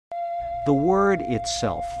The word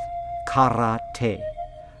itself, karate,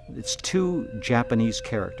 it's two Japanese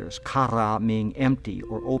characters, kara meaning empty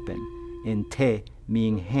or open, and te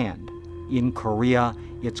meaning hand. In Korea,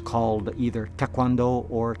 it's called either taekwondo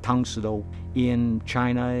or tangsudo. In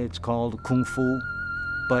China, it's called kung fu.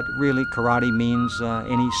 But really, karate means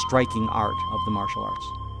any striking art of the martial arts.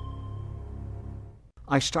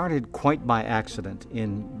 I started quite by accident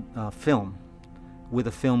in film with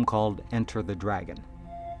a film called Enter the Dragon,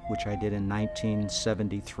 which I did in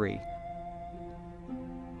 1973.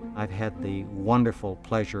 I've had the wonderful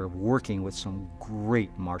pleasure of working with some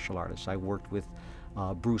great martial artists. I worked with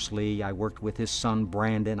Bruce Lee, I worked with his son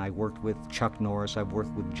Brandon, I worked with Chuck Norris, I've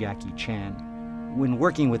worked with Jackie Chan. When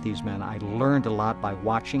working with these men, I learned a lot by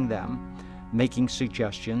watching them, making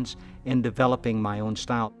suggestions, and developing my own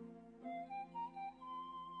style.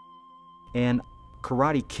 And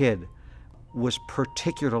Karate Kid was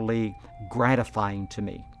particularly gratifying to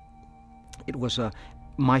me. It was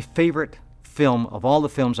my favorite film of all the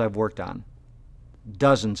films I've worked on,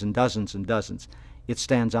 dozens and dozens and dozens. It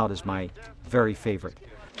stands out as my very favorite.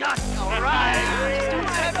 All right.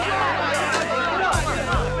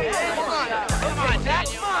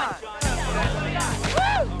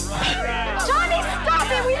 Johnny, stop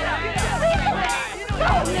it!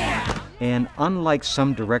 And unlike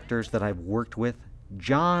some directors that I've worked with,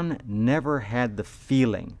 John never had the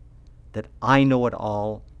feeling that I know it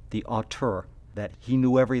all, the auteur, that he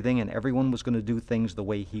knew everything and everyone was going to do things the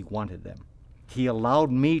way he wanted them. He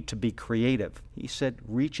allowed me to be creative. He said,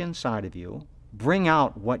 reach inside of you, bring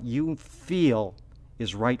out what you feel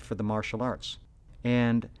is right for the martial arts.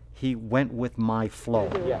 And he went with my flow.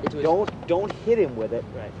 Yeah, don't hit him with it.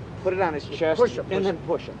 Right. Put it on his chest push him, and then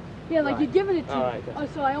push him. Yeah, like you're giving it to me. Right. Oh,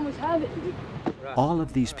 so I almost have it. Right. All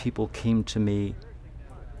of these people came to me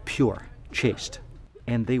pure, chaste,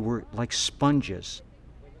 and they were like sponges.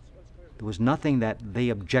 There was nothing that they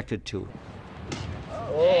objected to.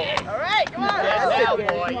 Oh. All right, come on. Dead now,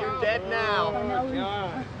 boy. You're dead now.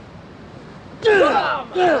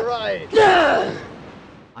 All right.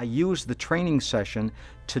 I used the training session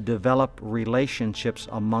to develop relationships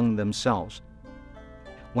among themselves.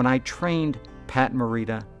 When I trained Pat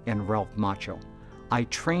Morita and Ralph Macchio, I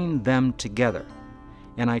trained them together,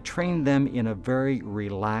 and I trained them in a very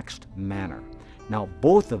relaxed manner. Now,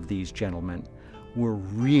 both of these gentlemen were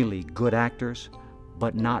really good actors,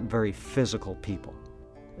 but not very physical people.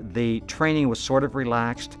 The training was sort of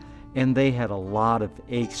relaxed, and they had a lot of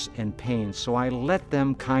aches and pains, so I let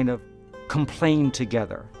them kind of complain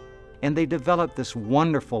together. And they developed this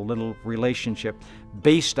wonderful little relationship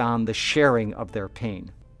based on the sharing of their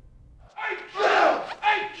pain.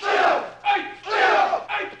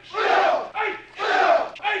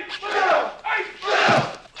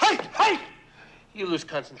 You lose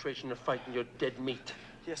concentration of fighting your dead meat.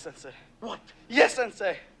 Yes, Sensei. What? Yes,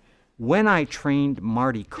 Sensei. When I trained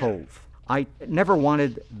Marty Kove, I never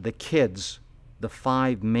wanted the kids, the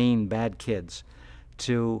 5 main bad kids,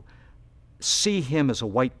 to see him as a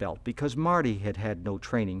white belt because Marty had had no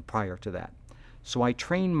training prior to that. So I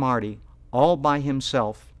trained Marty all by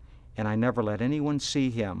himself, and I never let anyone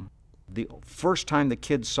see him. The first time the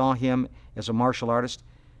kids saw him as a martial artist,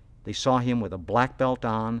 they saw him with a black belt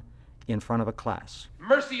on in front of a class.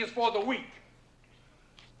 Mercy is for the weak.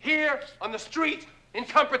 Here, on the street, in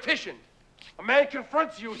competition, a man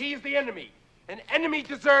confronts you, he is the enemy. An enemy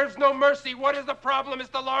deserves no mercy. What is the problem,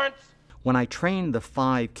 Mr. Lawrence? When I trained the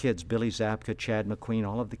 5 kids, Billy Zabka, Chad McQueen,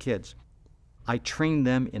 all of the kids, I trained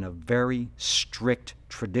them in a very strict,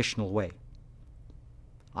 traditional way.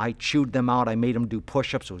 I chewed them out, I made them do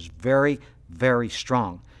push-ups. It was very, very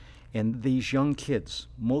strong. And these young kids,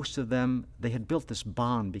 most of them, they had built this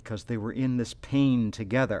bond because they were in this pain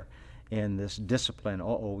together and this discipline.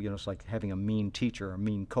 It's like having a mean teacher or a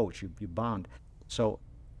mean coach, you bond. So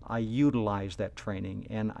I utilized that training,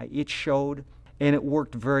 and it showed, and it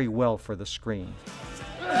worked very well for the screen.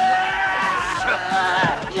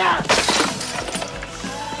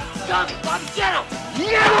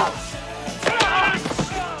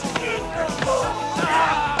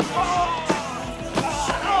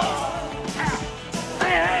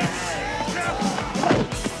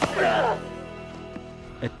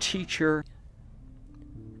 A teacher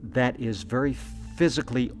that is very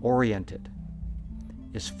physically oriented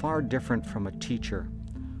is far different from a teacher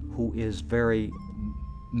who is very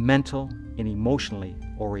mental and emotionally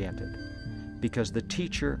oriented, because the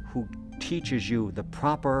teacher who teaches you the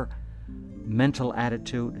proper mental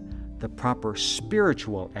attitude, the proper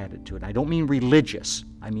spiritual attitude, I don't mean religious,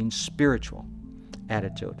 I mean spiritual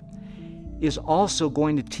attitude, is also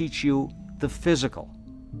going to teach you the physical.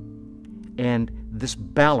 And this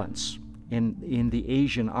balance And in the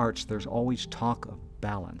Asian arts, there's always talk of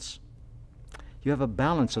balance. You have a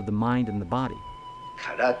balance of the mind and the body.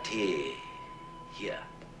 Karate here.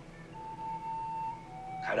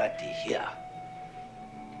 Karate here.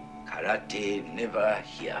 Karate never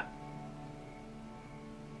here.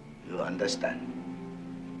 You understand?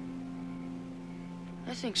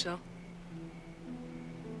 I think so.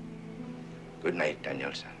 Good night,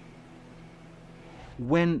 Danielson.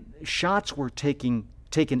 When shots were taken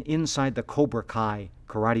inside the Cobra Kai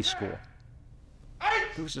karate school,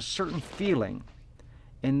 there was a certain feeling.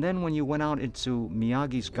 And then when you went out into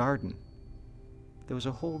Miyagi's garden, there was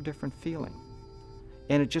a whole different feeling.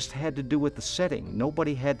 And it just had to do with the setting.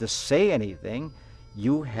 Nobody had to say anything.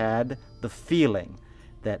 You had the feeling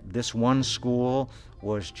that this one school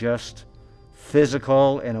was just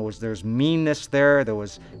physical, and there's meanness there. There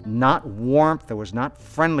was not warmth. There was not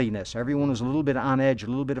friendliness. Everyone was a little bit on edge, a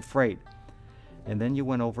little bit afraid. And then you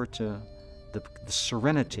went over to the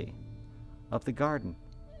serenity of the garden.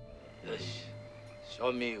 Yes.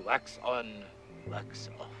 Show me wax on, wax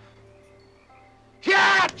off.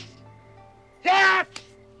 That! That!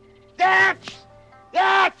 That!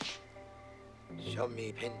 That! Show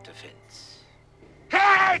me paint a fence.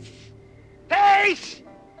 That! That!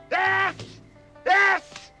 That! That!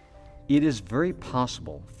 It is very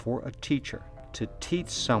possible for a teacher to teach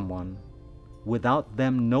someone without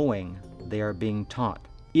them knowing they are being taught,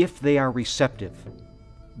 if they are receptive.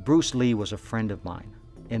 Bruce Lee was a friend of mine,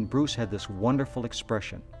 and Bruce had this wonderful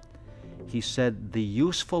expression. He said, "The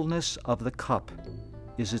usefulness of the cup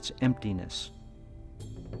is its emptiness."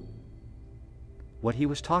 What he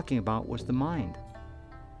was talking about was the mind.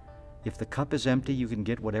 If the cup is empty, you can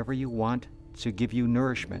get whatever you want to give you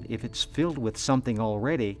nourishment. If it's filled with something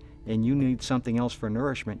already and you need something else for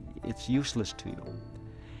nourishment, it's useless to you.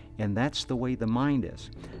 And that's the way the mind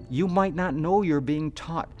is. You might not know you're being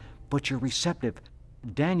taught, but you're receptive.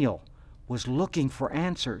 Daniel was looking for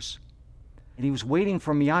answers, and he was waiting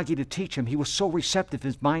for Miyagi to teach him. He was so receptive,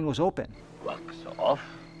 his mind was open. Wax off.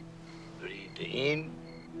 Breathe in.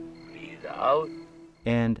 Breathe out.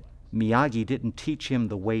 And Miyagi didn't teach him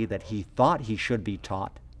the way that he thought he should be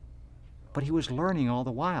taught, but he was learning all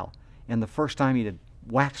the while. And the first time he did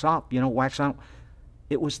wax up, wax out,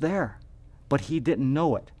 it was there, but he didn't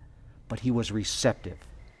know it, but he was receptive.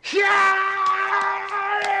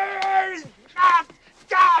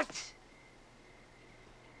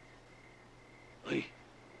 Oi.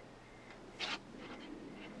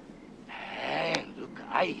 Hey, look,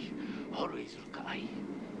 I always look, I.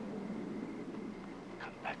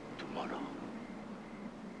 Come back tomorrow.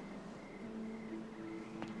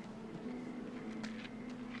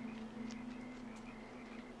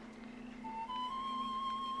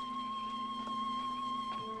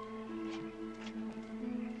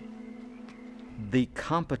 The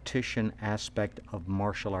competition aspect of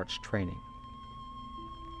martial arts training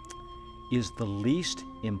is the least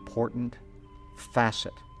important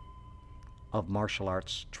facet of martial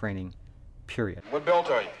arts training, period. What belt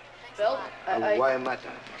are you? Belt? Why matter?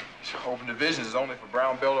 Open divisions is only for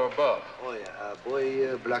brown belt or above. Oh yeah,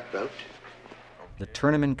 boy, black belt. The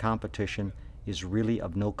tournament competition is really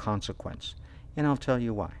of no consequence, and I'll tell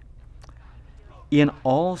you why. In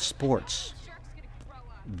all sports,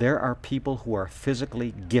 there are people who are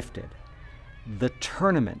physically gifted. The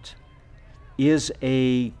tournament is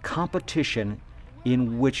a competition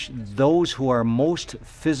in which those who are most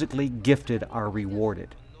physically gifted are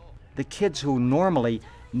rewarded. The kids who normally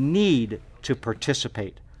need to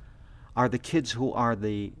participate are the kids who are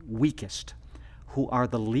the weakest, who are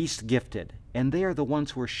the least gifted, and they are the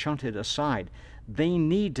ones who are shunted aside. They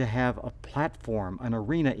need to have a platform, an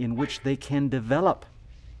arena in which they can develop.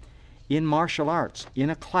 In martial arts, in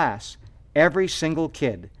a class, every single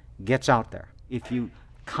kid gets out there. If you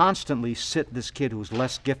constantly sit this kid who's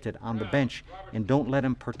less gifted on the bench and don't let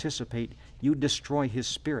him participate, you destroy his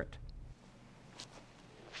spirit.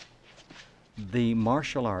 The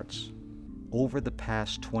martial arts, over the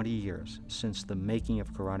past 20 years, since the making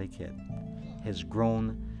of Karate Kid, has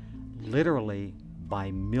grown literally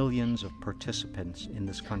by millions of participants in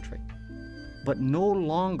this country. But no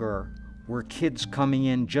longer were kids coming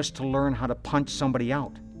in just to learn how to punch somebody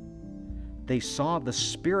out. They saw the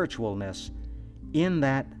spiritualness in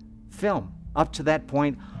that film. Up to that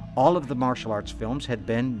point, all of the martial arts films had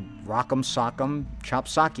been rock'em sock'em chop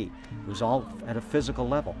sake. It was all at a physical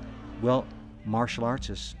level. Well, martial arts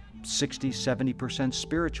is 60-70%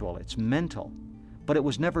 spiritual. It's mental. But it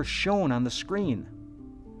was never shown on the screen.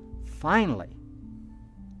 Finally,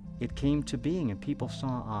 it came to being and people saw,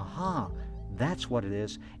 aha, that's what it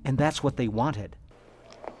is, and that's what they wanted.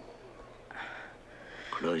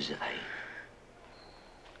 Close your eye.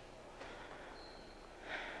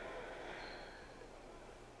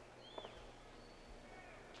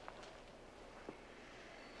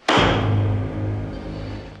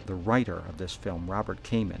 writer of this film, Robert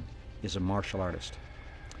Kamen, is a martial artist.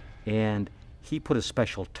 And he put a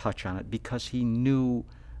special touch on it because he knew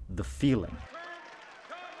the feeling.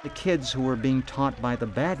 The kids who were being taught by the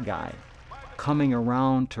bad guy coming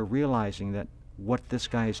around to realizing that what this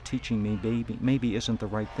guy is teaching me maybe isn't the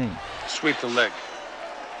right thing. Sweep the leg.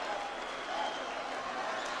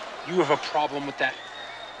 You have a problem with that?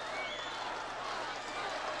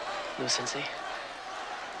 No, Sensei.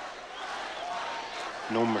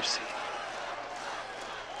 No mercy.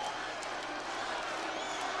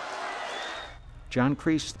 John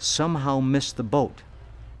Kreese somehow missed the boat,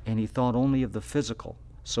 and he thought only of the physical.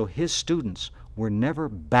 So his students were never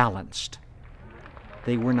balanced.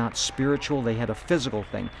 They were not spiritual, they had a physical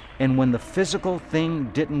thing. And when the physical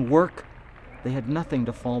thing didn't work, they had nothing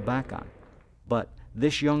to fall back on. But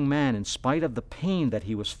this young man, in spite of the pain that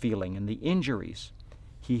he was feeling and the injuries,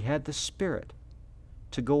 he had the spirit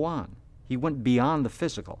to go on. He went beyond the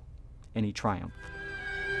physical, and he triumphed.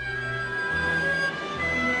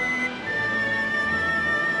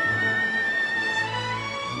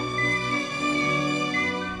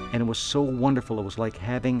 And it was so wonderful. It was like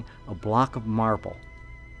having a block of marble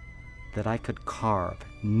that I could carve,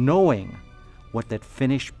 knowing what that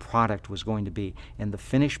finished product was going to be. And the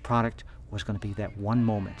finished product was going to be that one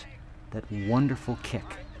moment, that wonderful kick.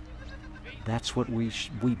 That's what we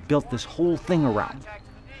built this whole thing around,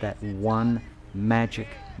 that one magic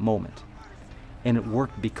moment. And it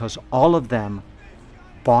worked because all of them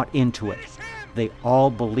bought into it. They all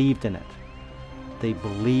believed in it. They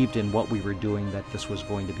believed in what we were doing, that this was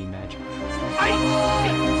going to be magic.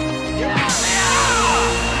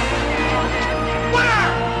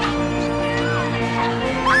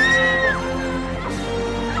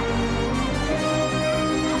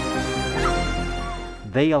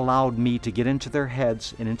 They allowed me to get into their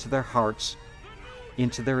heads and into their hearts,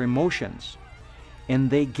 into their emotions. And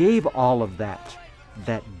they gave all of that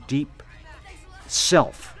deep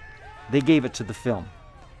self. They gave it to the film,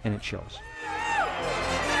 and it shows.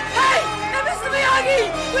 Hey! Hey, Mr.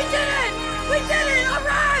 Miyagi! We did it! We did it! All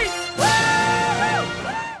right!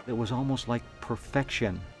 Woo! It was almost like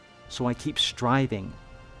perfection. So I keep striving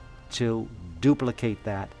to duplicate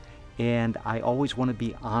that, and I always want to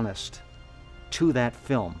be honest to that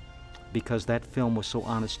film, because that film was so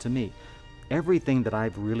honest to me. Everything that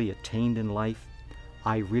I've really attained in life,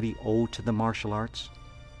 I really owe to the martial arts,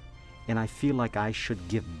 and I feel like I should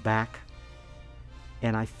give back,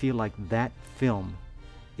 and I feel like that film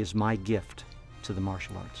is my gift to the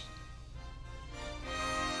martial arts.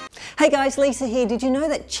 Hey guys, Lisa here. Did you know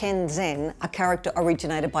that Chen Zhen, a character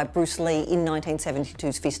originated by Bruce Lee in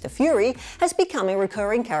 1972's Fist of Fury, has become a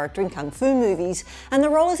recurring character in Kung Fu movies, and the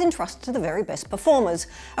role is entrusted to the very best performers.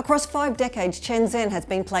 Across 5 decades, Chen Zhen has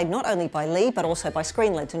been played not only by Lee, but also by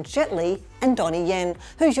screen legends Jet Li and Donnie Yen.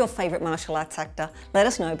 Who's your favourite martial arts actor? Let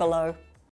us know below.